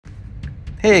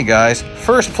Hey guys,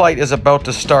 first flight is about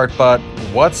to start, but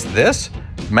what's this?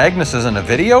 Magnus is in a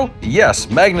video?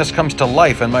 Yes, Magnus comes to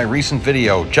life in my recent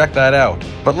video, check that out.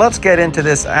 But let's get into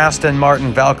this Aston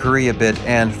Martin Valkyrie a bit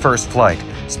and first flight.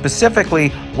 Specifically,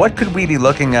 what could we be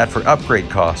looking at for upgrade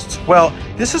costs? Well,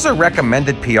 this is a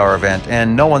recommended PR event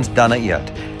and no one's done it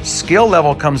yet. Skill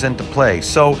level comes into play,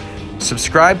 so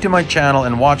subscribe to my channel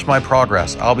and watch my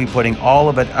progress. I'll be putting all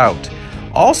of it out.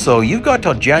 Also, you've got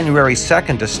till January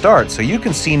 2nd to start, so you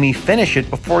can see me finish it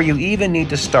before you even need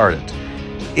to start it.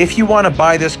 If you want to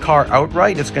buy this car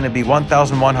outright, it's going to be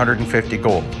 1,150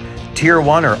 gold. Tier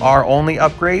 1 or R only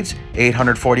upgrades,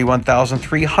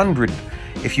 841,300.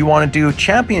 If you want to do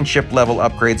championship level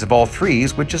upgrades of all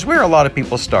threes, which is where a lot of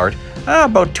people start,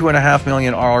 about 2.5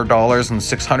 million R dollars and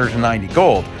 690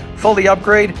 gold. Fully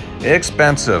upgrade?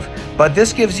 Expensive. But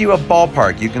this gives you a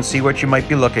ballpark. You can see what you might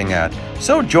be looking at.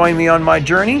 So join me on my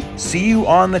journey. See you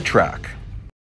on the track.